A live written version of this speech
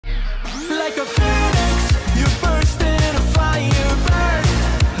a phoenix, you burst in a fire.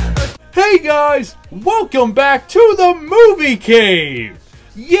 Hey guys, welcome back to the Movie Cave!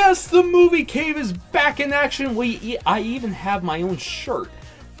 Yes, the Movie Cave is back in action. I even have my own shirt.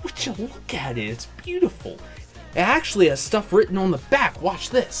 Would you look at it? It's beautiful. It actually has stuff written on the back.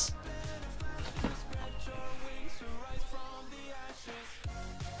 Watch this.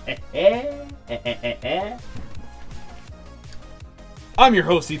 I'm your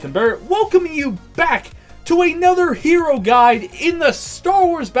host, Ethan Barrett, welcoming you back to another hero guide in the Star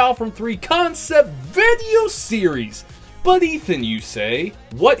Wars Battlefront 3 concept video series. But Ethan, you say,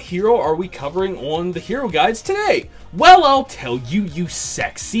 what hero are we covering on the hero guides today? Well, I'll tell you, you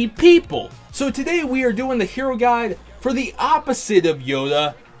sexy people. So today we are doing the hero guide for the opposite of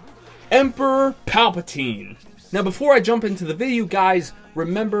Yoda, Emperor Palpatine. Now before I jump into the video, guys,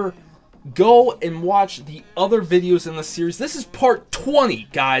 remember, go and watch the other videos in the series. This is part 20,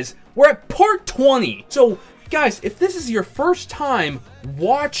 guys. We're at part 20. So, guys, if this is your first time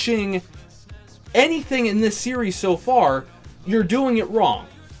watching anything in this series so far, you're doing it wrong.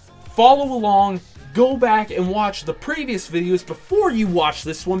 Follow along, go back and watch the previous videos before you watch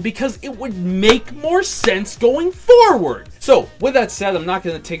this one because it would make more sense going forward. So, with that said, I'm not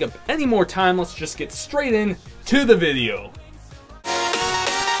going to take up any more time. Let's just get straight in to the video.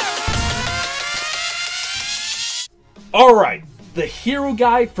 Alright, the hero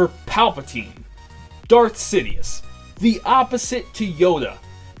guide for Palpatine. Darth Sidious, the opposite to Yoda.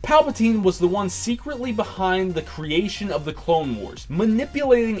 Palpatine was the one secretly behind the creation of the Clone Wars,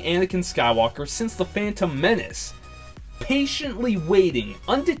 manipulating Anakin Skywalker since the Phantom Menace, patiently waiting,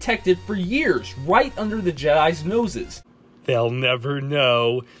 undetected for years, right under the Jedi's noses. They'll never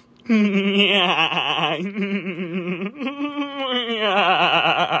know.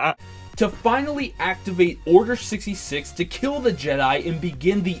 To finally activate Order 66 to kill the Jedi and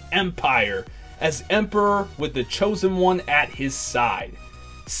begin the Empire, as Emperor with the Chosen One at his side.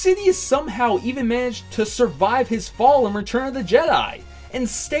 Sidious somehow even managed to survive his fall in Return of the Jedi, and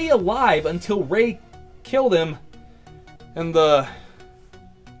stay alive until Rey killed him, and the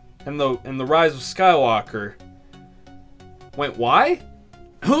Rise of Skywalker. Wait, why?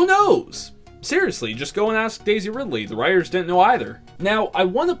 Who knows? Seriously, just go and ask Daisy Ridley. The writers didn't know either. Now, I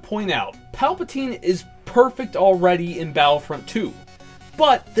want to point out, Palpatine is perfect already in Battlefront 2,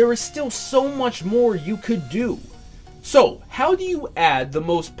 but there is still so much more you could do. So, how do you add the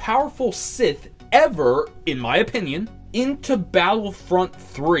most powerful Sith ever, in my opinion, into Battlefront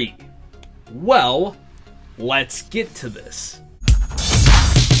 3? Well, let's get to this.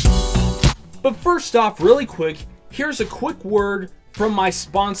 But first off, really quick, here's a quick word from my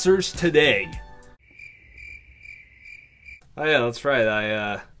sponsors today. Oh yeah, that's right,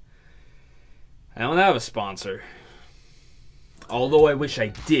 I don't have a sponsor. Although I wish I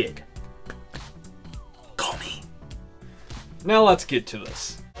did. Call me. Now let's get to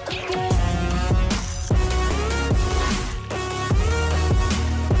this.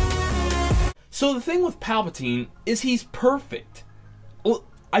 So the thing with Palpatine is he's perfect. Well,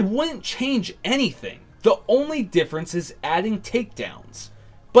 I wouldn't change anything. The only difference is adding takedowns.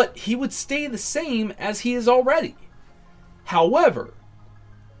 But he would stay the same as he is already. However,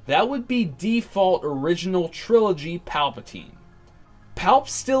 that would be default original trilogy Palpatine. Palp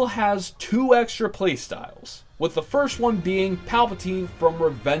still has two extra playstyles, with the first one being Palpatine from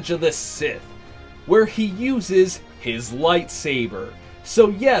Revenge of the Sith, where he uses his lightsaber. So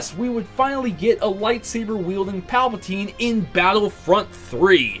yes, we would finally get a lightsaber wielding Palpatine in Battlefront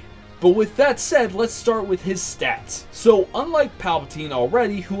 3. But with that said, let's start with his stats. So unlike Palpatine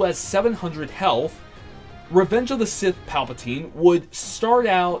already, who has 700 health, Revenge of the Sith Palpatine would start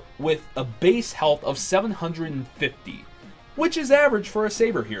out with a base health of 750, which is average for a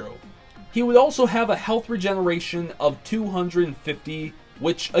saber hero. He would also have a health regeneration of 250,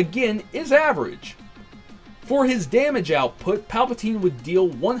 which again is average. For his damage output, Palpatine would deal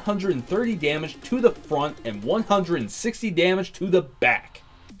 130 damage to the front and 160 damage to the back.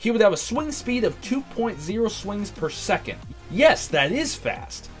 He would have a swing speed of 2.0 swings per second. Yes, that is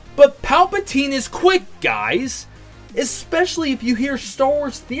fast. But Palpatine is quick, guys! Especially if you hear Star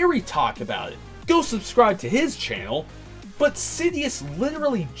Wars Theory talk about it. Go subscribe to his channel. But Sidious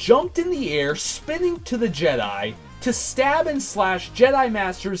literally jumped in the air, spinning to the Jedi, to stab and slash Jedi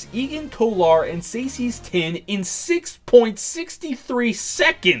Masters Egan Kolar and Saesys Tin in 6.63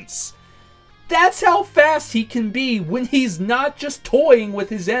 seconds! That's how fast he can be when he's not just toying with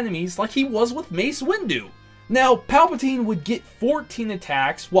his enemies like he was with Mace Windu. Now, Palpatine would get 14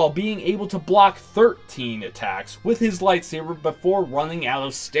 attacks while being able to block 13 attacks with his lightsaber before running out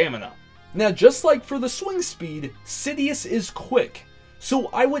of stamina. Now, just like for the swing speed, Sidious is quick, so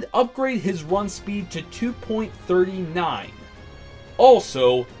I would upgrade his run speed to 2.39.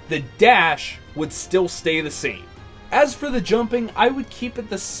 Also, the dash would still stay the same. As for the jumping, I would keep it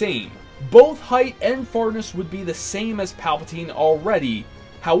the same. Both height and farness would be the same as Palpatine already.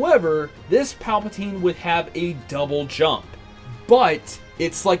 However, this Palpatine would have a double jump. But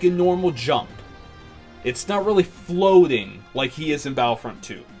it's like a normal jump. It's not really floating like he is in Battlefront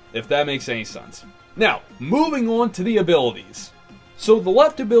 2, if that makes any sense. Now, moving on to the abilities. So the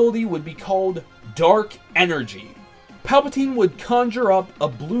left ability would be called Dark Energy. Palpatine would conjure up a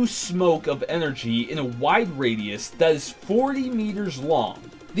blue smoke of energy in a wide radius that is 40 meters long.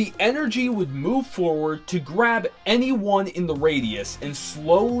 The energy would move forward to grab anyone in the radius and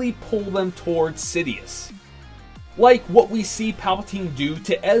slowly pull them towards Sidious. Like what we see Palpatine do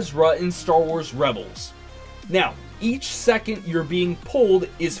to Ezra in Star Wars Rebels. Now, each second you're being pulled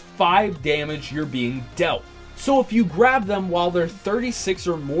is 5 damage you're being dealt. So if you grab them while they're 36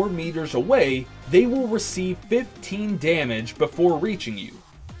 or more meters away, they will receive 15 damage before reaching you.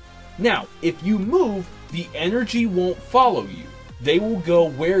 Now, if you move, the energy won't follow you. They will go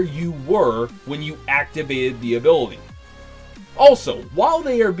where you were when you activated the ability. Also, while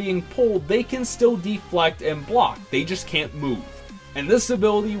they are being pulled, they can still deflect and block, they just can't move. And this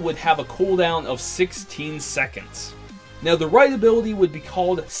ability would have a cooldown of 16 seconds. Now the right ability would be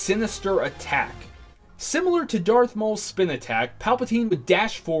called Sinister Attack. Similar to Darth Maul's spin attack, Palpatine would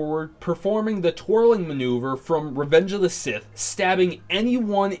dash forward, performing the twirling maneuver from Revenge of the Sith, stabbing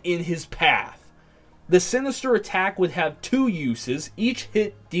anyone in his path. The Sinister Attack would have 2 uses, each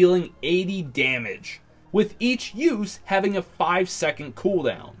hit dealing 80 damage, with each use having a 5-second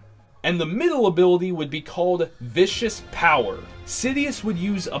cooldown. And the middle ability would be called Vicious Power. Sidious would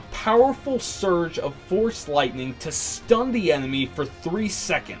use a powerful surge of Force Lightning to stun the enemy for 3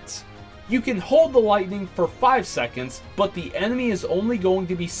 seconds. You can hold the lightning for 5 seconds, but the enemy is only going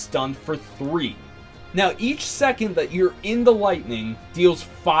to be stunned for 3. Now each second that you're in the lightning deals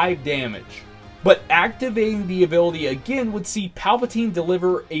 5 damage. But activating the ability again would see Palpatine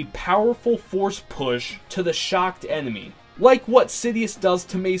deliver a powerful force push to the shocked enemy, like what Sidious does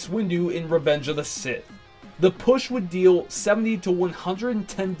to Mace Windu in Revenge of the Sith. The push would deal 70 to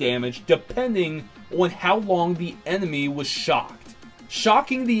 110 damage depending on how long the enemy was shocked.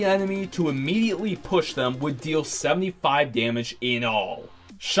 Shocking the enemy to immediately push them would deal 75 damage in all.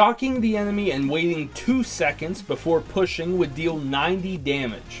 Shocking the enemy and waiting 2 seconds before pushing would deal 90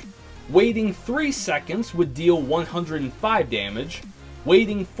 damage. Waiting 3 seconds would deal 105 damage,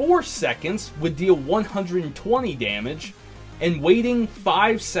 waiting 4 seconds would deal 120 damage, and waiting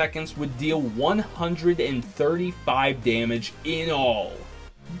 5 seconds would deal 135 damage in all.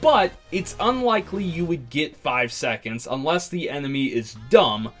 But it's unlikely you would get 5 seconds unless the enemy is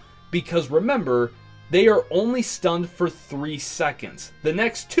dumb, because remember, they are only stunned for 3 seconds. The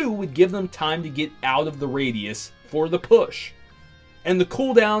next 2 would give them time to get out of the radius for the push. And the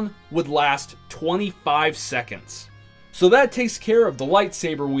cooldown would last 25 seconds. So that takes care of the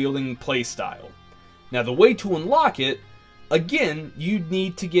lightsaber wielding playstyle. Now the way to unlock it, again, you'd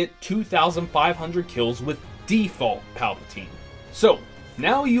need to get 2,500 kills with default Palpatine. So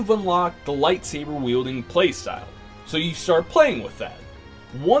now you've unlocked the lightsaber wielding playstyle, so you start playing with that.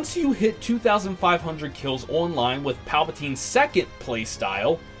 Once you hit 2,500 kills online with Palpatine's second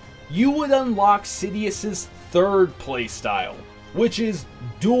playstyle, you would unlock Sidious's third playstyle, which is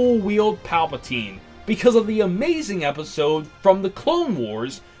dual wield Palpatine, because of the amazing episode from the Clone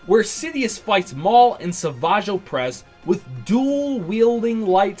Wars where Sidious fights Maul and Savage Opress with dual wielding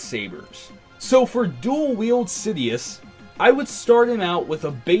lightsabers. So for dual wield Sidious, I would start him out with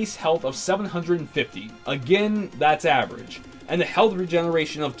a base health of 750, again that's average, and a health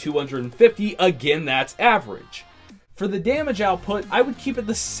regeneration of 250, again that's average. For the damage output, I would keep it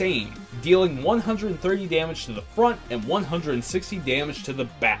the same, dealing 130 damage to the front and 160 damage to the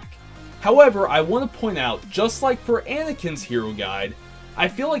back. However, I want to point out, just like for Anakin's hero guide, I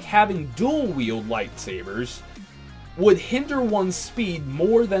feel like having dual wield lightsabers would hinder one's speed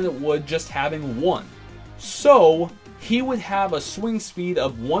more than it would just having one. So, he would have a swing speed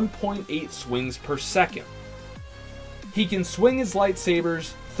of 1.8 swings per second. He can swing his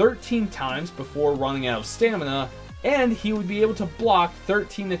lightsabers 13 times before running out of stamina, and he would be able to block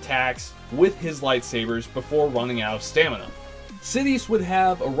 13 attacks with his lightsabers before running out of stamina. Sidious would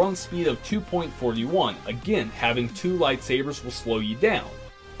have a run speed of 2.41, again, having 2 lightsabers will slow you down.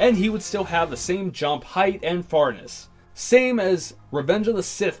 And he would still have the same jump height and farness. Same as Revenge of the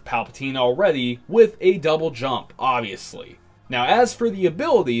Sith Palpatine already, with a double jump, obviously. Now as for the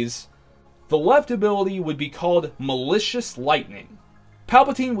abilities, the left ability would be called Malicious Lightning.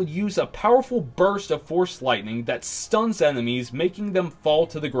 Palpatine would use a powerful burst of Force Lightning that stuns enemies, making them fall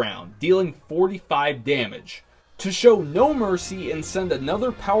to the ground, dealing 45 damage. To show no mercy and send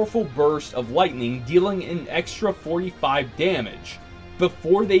another powerful burst of lightning, dealing an extra 45 damage,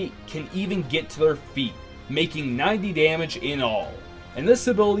 before they can even get to their feet, making 90 damage in all. And this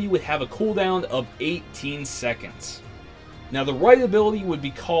ability would have a cooldown of 18 seconds. Now the right ability would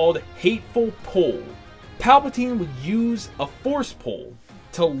be called Hateful Pull. Palpatine would use a Force Pull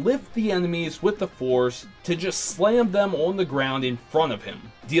to lift the enemies with the Force to just slam them on the ground in front of him,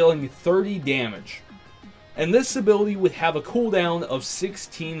 dealing 30 damage. And this ability would have a cooldown of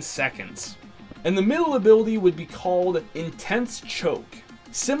 16 seconds. And the middle ability would be called Intense Choke.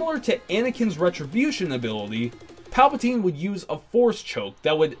 Similar to Anakin's Retribution ability, Palpatine would use a Force Choke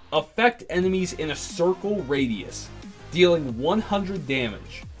that would affect enemies in a circle radius, dealing 100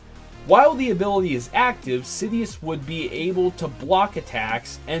 damage. While the ability is active, Sidious would be able to block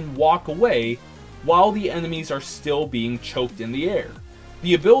attacks and walk away while the enemies are still being choked in the air.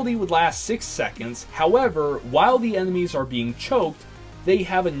 The ability would last 6 seconds, however, while the enemies are being choked, they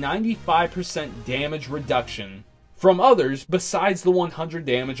have a 95% damage reduction from others besides the 100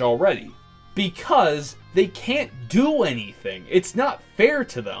 damage already. Because they can't do anything. It's not fair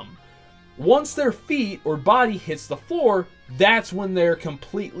to them. Once their feet or body hits the floor, that's when they're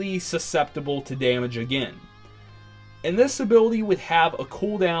completely susceptible to damage again. And this ability would have a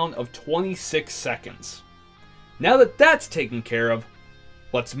cooldown of 26 seconds. Now that that's taken care of,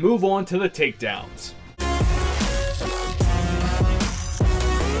 let's move on to the takedowns.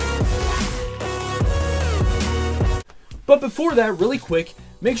 But before that, really quick,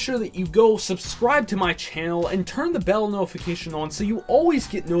 make sure that you go subscribe to my channel and turn the bell notification on so you always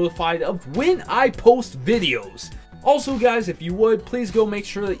get notified of when I post videos. Also guys, if you would, please go make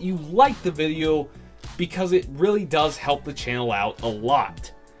sure that you like the video because it really does help the channel out a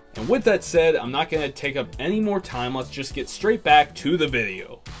lot. And with that said, I'm not going to take up any more time. Let's just get straight back to the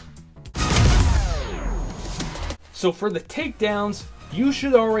video. So for the takedowns, you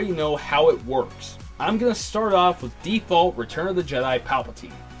should already know how it works. I'm going to start off with default Return of the Jedi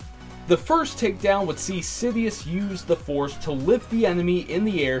Palpatine. The first takedown would see Sidious use the Force to lift the enemy in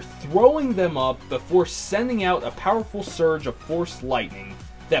the air, throwing them up before sending out a powerful surge of Force Lightning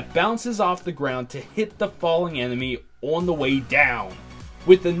that bounces off the ground to hit the falling enemy on the way down,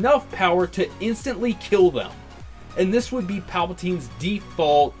 with enough power to instantly kill them. And this would be Palpatine's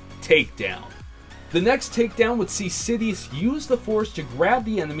default takedown. The next takedown would see Sidious use the Force to grab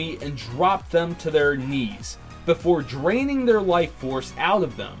the enemy and drop them to their knees, before draining their life force out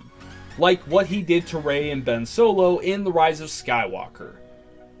of them, like what he did to Rey and Ben Solo in The Rise of Skywalker,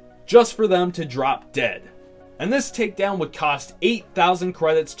 just for them to drop dead. And this takedown would cost 8,000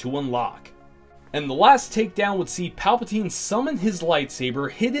 credits to unlock. And the last takedown would see Palpatine summon his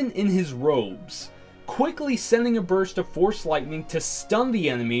lightsaber hidden in his robes, quickly sending a burst of Force Lightning to stun the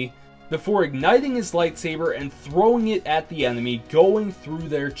enemy, before igniting his lightsaber and throwing it at the enemy, going through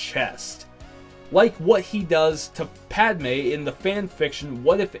their chest. Like what he does to Padme in the fanfiction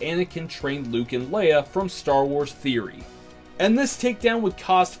What If Anakin Trained Luke and Leia from Star Wars Theory. And this takedown would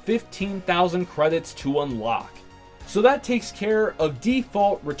cost 15,000 credits to unlock. So that takes care of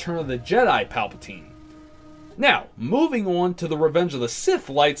default Return of the Jedi Palpatine. Now, moving on to the Revenge of the Sith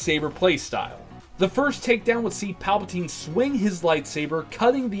lightsaber playstyle. The first takedown would see Palpatine swing his lightsaber,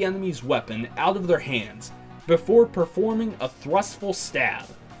 cutting the enemy's weapon out of their hands, before performing a thrustful stab.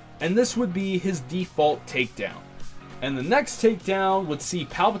 And this would be his default takedown. And the next takedown would see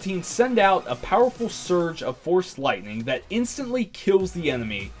Palpatine send out a powerful surge of Force Lightning that instantly kills the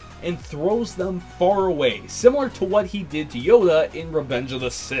enemy and throws them far away, similar to what he did to Yoda in Revenge of the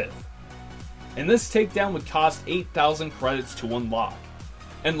Sith. And this takedown would cost 8,000 credits to unlock.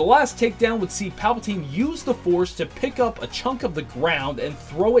 And the last takedown would see Palpatine use the Force to pick up a chunk of the ground and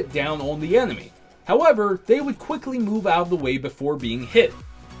throw it down on the enemy. However, they would quickly move out of the way before being hit.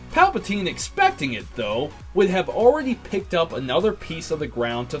 Palpatine, expecting it though, would have already picked up another piece of the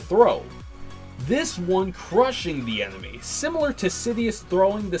ground to throw. This one crushing the enemy, similar to Sidious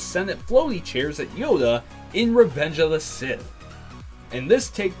throwing the Senate floaty chairs at Yoda in Revenge of the Sith. And this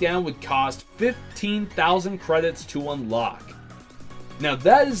takedown would cost 15,000 credits to unlock. Now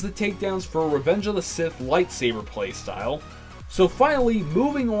that is the takedowns for Revenge of the Sith lightsaber playstyle. So finally,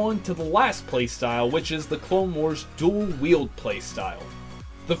 moving on to the last playstyle, which is the Clone Wars dual wield playstyle.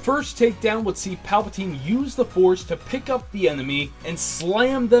 The first takedown would see Palpatine use the Force to pick up the enemy and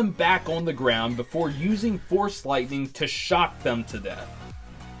slam them back on the ground before using Force Lightning to shock them to death,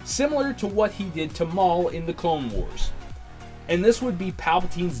 similar to what he did to Maul in the Clone Wars. And this would be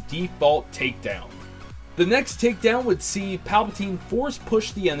Palpatine's default takedown. The next takedown would see Palpatine force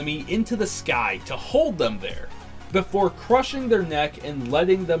push the enemy into the sky to hold them there, before crushing their neck and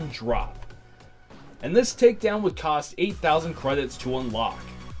letting them drop. And this takedown would cost 8,000 credits to unlock.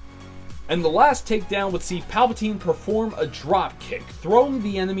 And the last takedown would see Palpatine perform a drop kick, throwing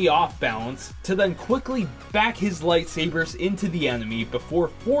the enemy off balance, to then quickly back his lightsabers into the enemy before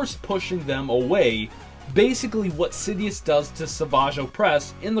force pushing them away, basically what Sidious does to Savage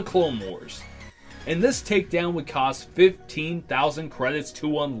Opress in the Clone Wars. And this takedown would cost 15,000 credits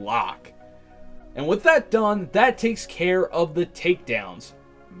to unlock. And with that done, that takes care of the takedowns.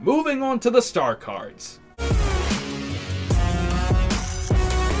 Moving on to the star cards.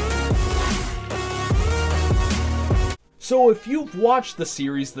 So if you've watched the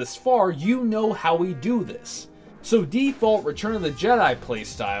series this far, you know how we do this. So default Return of the Jedi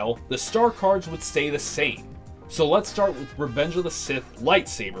playstyle, the star cards would stay the same. So let's start with Revenge of the Sith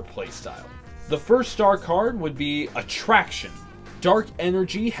lightsaber playstyle. The first star card would be Attraction. Dark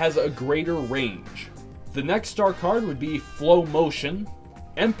Energy has a greater range. The next star card would be Flow Motion.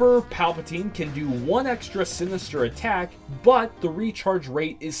 Emperor Palpatine can do one extra sinister attack, but the recharge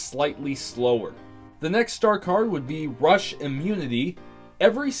rate is slightly slower. The next star card would be Rush Immunity.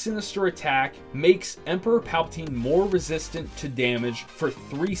 Every sinister attack makes Emperor Palpatine more resistant to damage for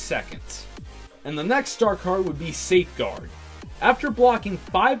 3 seconds. And the next star card would be Safeguard. After blocking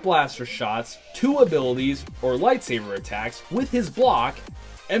 5 blaster shots, 2 abilities, or lightsaber attacks with his block,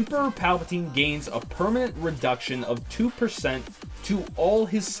 Emperor Palpatine gains a permanent reduction of 2% to all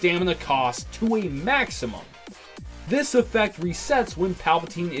his stamina costs to a maximum. This effect resets when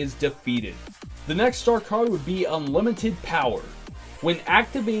Palpatine is defeated. The next star card would be Unlimited Power. When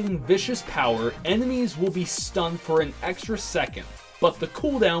activating Vicious Power, enemies will be stunned for an extra second, but the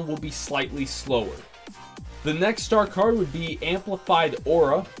cooldown will be slightly slower. The next star card would be Amplified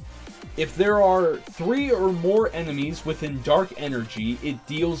Aura. If there are 3 or more enemies within Dark Energy, it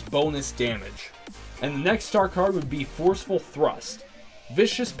deals bonus damage. And the next star card would be Forceful Thrust.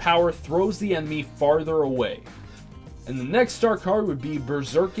 Vicious Power throws the enemy farther away. And the next star card would be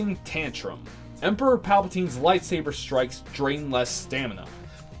Berserking Tantrum. Emperor Palpatine's lightsaber strikes drain less stamina.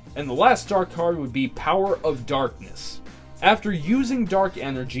 And the last star card would be Power of Darkness. After using Dark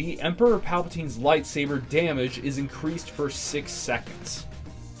Energy, Emperor Palpatine's lightsaber damage is increased for 6 seconds.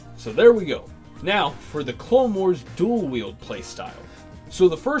 So there we go. Now for the Clone Wars dual wield playstyle. So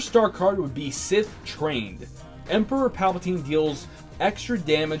the first star card would be Sith Trained. Emperor Palpatine deals extra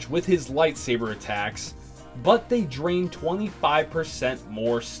damage with his lightsaber attacks, but they drain 25%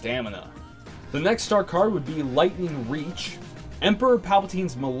 more stamina. The next star card would be Lightning Reach. Emperor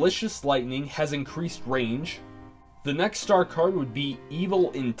Palpatine's Malicious Lightning has increased range. The next star card would be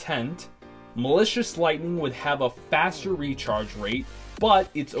Evil Intent. Malicious Lightning would have a faster recharge rate, but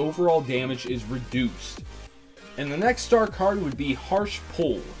its overall damage is reduced. And the next star card would be Harsh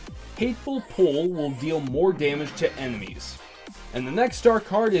Pull. Hateful Pull will deal more damage to enemies. And the next star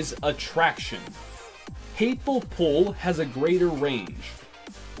card is Attraction. Hateful Pull has a greater range.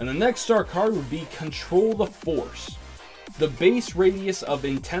 And the next star card would be Control the Force. The base radius of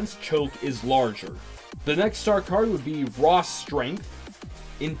Intense Choke is larger. The next star card would be Raw Strength.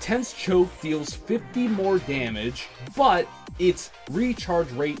 Intense Choke deals 50 more damage, but its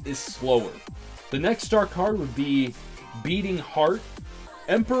recharge rate is slower. The next star card would be Beating Heart.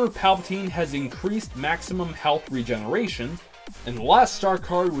 Emperor Palpatine has increased maximum health regeneration. And the last star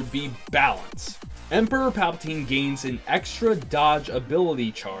card would be Balance. Emperor Palpatine gains an extra dodge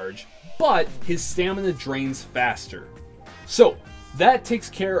ability charge, but his stamina drains faster. So, that takes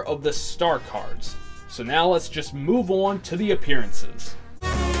care of the star cards. So now let's just move on to the appearances.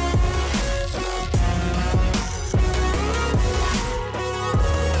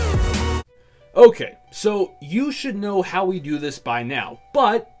 Okay, so you should know how we do this by now,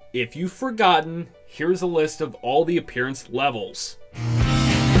 but if you've forgotten, here's a list of all the appearance levels.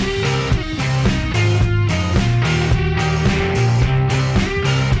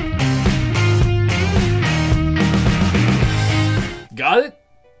 Got it?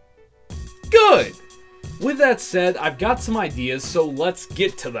 Good! With that said, I've got some ideas, so let's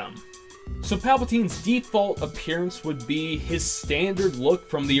get to them. So Palpatine's default appearance would be his standard look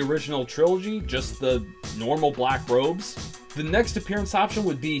from the original trilogy, just the normal black robes. The next appearance option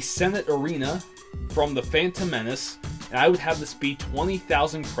would be Senate Arena from the Phantom Menace, and I would have this be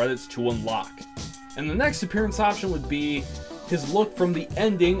 20,000 credits to unlock. And the next appearance option would be his look from the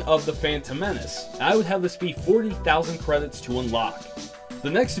ending of the Phantom Menace, and I would have this be 40,000 credits to unlock. The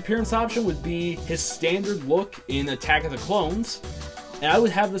next appearance option would be his standard look in Attack of the Clones, and I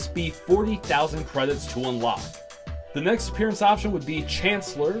would have this be 40,000 credits to unlock. The next appearance option would be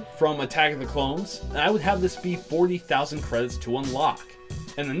Chancellor from Attack of the Clones, and I would have this be 40,000 credits to unlock.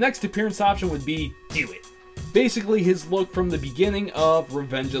 And the next appearance option would be Do It. Basically his look from the beginning of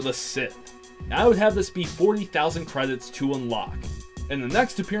Revenge of the Sith. And I would have this be 40,000 credits to unlock. And the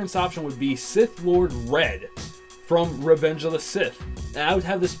next appearance option would be Sith Lord Red from Revenge of the Sith, and I would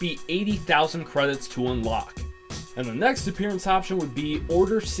have this be 80,000 credits to unlock. And the next appearance option would be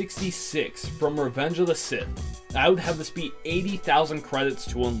Order 66 from Revenge of the Sith. I would have this be 80,000 credits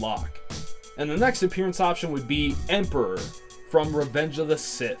to unlock. And the next appearance option would be Emperor from Revenge of the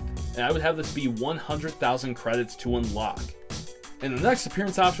Sith. And I would have this be 100,000 credits to unlock. And the next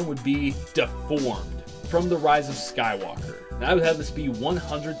appearance option would be Deformed from The Rise of Skywalker. And I would have this be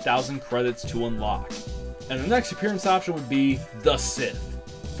 100,000 credits to unlock. And the next appearance option would be The Sith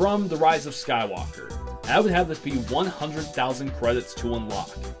from The Rise of Skywalker. I would have this be 100,000 credits to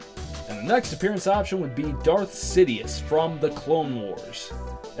unlock. And the next appearance option would be Darth Sidious from The Clone Wars.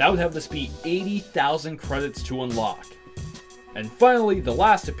 I would have this be 80,000 credits to unlock. And finally, the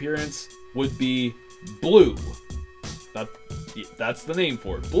last appearance would be Blue. That's the name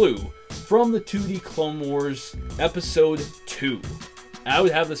for it, Blue, from the 2D Clone Wars Episode 2. I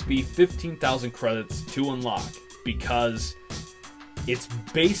would have this be 15,000 credits to unlock, because it's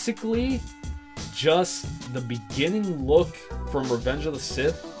basically just the beginning look from Revenge of the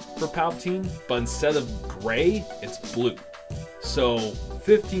Sith for Palpatine, but instead of gray, it's blue. So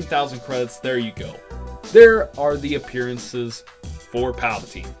 15,000 credits, there you go. There are the appearances for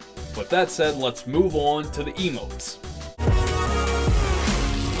Palpatine. With that said, let's move on to the emotes.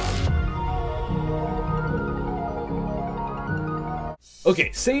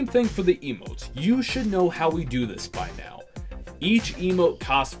 Okay, same thing for the emotes. You should know how we do this by now. Each emote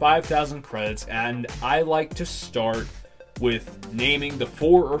costs 5,000 credits, and I like to start with naming the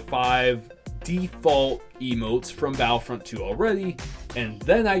 4 or 5 default emotes from Battlefront 2 already, and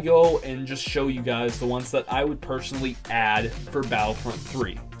then I go and just show you guys the ones that I would personally add for Battlefront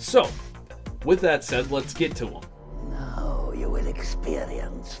 3. So, with that said, let's get to them. Now you will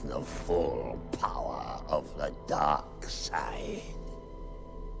experience the full power of the dark side.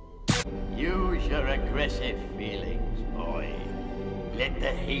 Use your aggressive feelings, boy. Let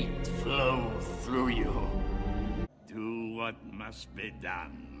the hate flow through you. Do what must be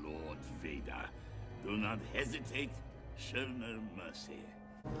done, Lord Vader. Do not hesitate, show no mercy.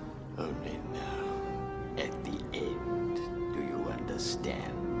 Only now, at the end, do you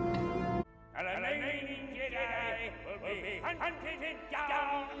understand? The remaining Jedi will be hunted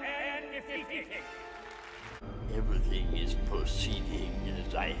down and defeated. Everything is proceeding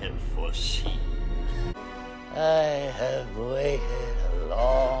as I have foreseen. I have waited a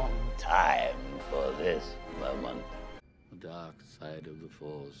long time for this moment. The dark side of the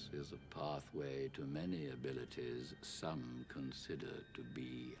Force is a pathway to many abilities some consider to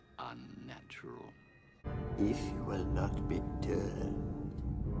be unnatural. If you will not be turned,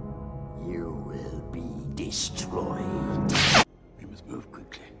 you will be destroyed. We must move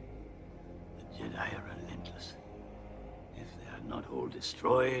quickly. The Jedi are relentless. If they are not all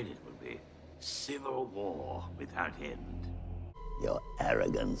destroyed, it will be civil war without end. Your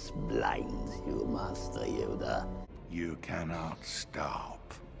arrogance blinds you, Master Yoda. You cannot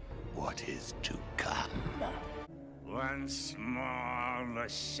stop what is to come. Once more, the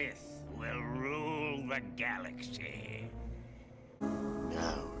Sith will rule the galaxy.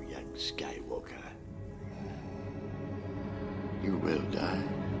 Now, young Skywalker, you will die.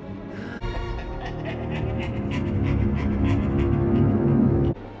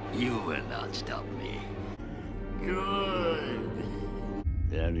 You will not stop me. Good.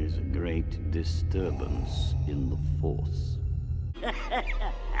 There is a great disturbance in the Force.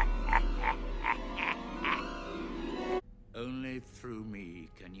 Only through me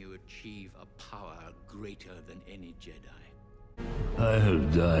can you achieve a power greater than any Jedi. I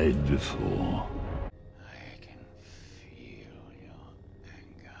have died before. I can feel your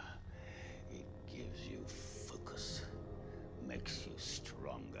anger. It gives you focus, makes you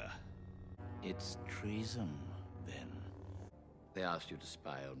stronger. It's treason, then. They asked you to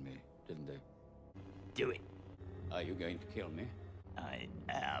spy on me, didn't they? Do it. Are you going to kill me? I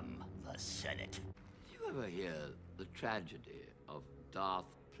am the Senate. Did you ever hear the tragedy of Darth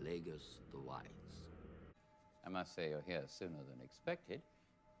Plagueis the Wise? I must say you're here sooner than expected.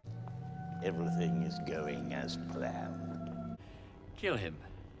 Everything is going as planned. Kill him.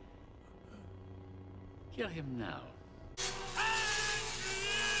 Kill him now.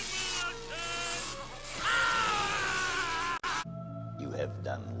 You have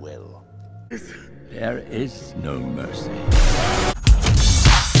done well. There is no mercy.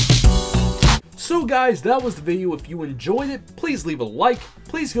 So guys, that was the video. If you enjoyed it, please leave a like.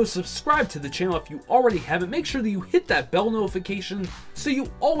 Please go subscribe to the channel if you already haven't. Make sure that you hit that bell notification so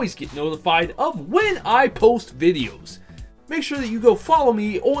you always get notified of when I post videos. Make sure that you go follow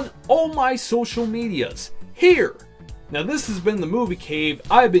me on all my social medias here. Now this has been the Movie Cave.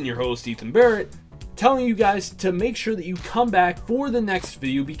 I've been your host, Ethan Barrett, telling you guys to make sure that you come back for the next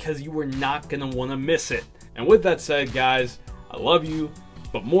video because you are not going to want to miss it. And with that said, guys, I love you,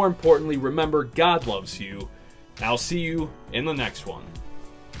 but more importantly, remember God loves you. And I'll see you in the next one.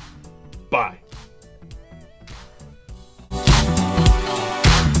 Bye.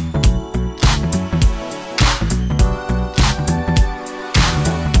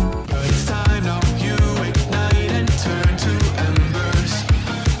 It's time now, you ignite and turn to embers.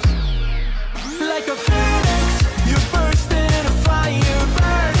 Like a phoenix, you burst in a fire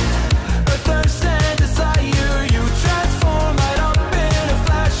burn. A thirst and desire, you transform right up in a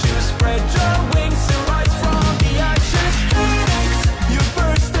flash. You spread your wings and rise from the ashes. Phoenix, you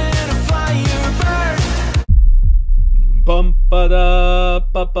burst in a fire burn. Bum ba da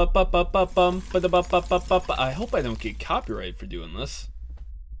ba ba ba ba ba bum ba da ba ba ba ba. I hope I don't get copyright for doing this.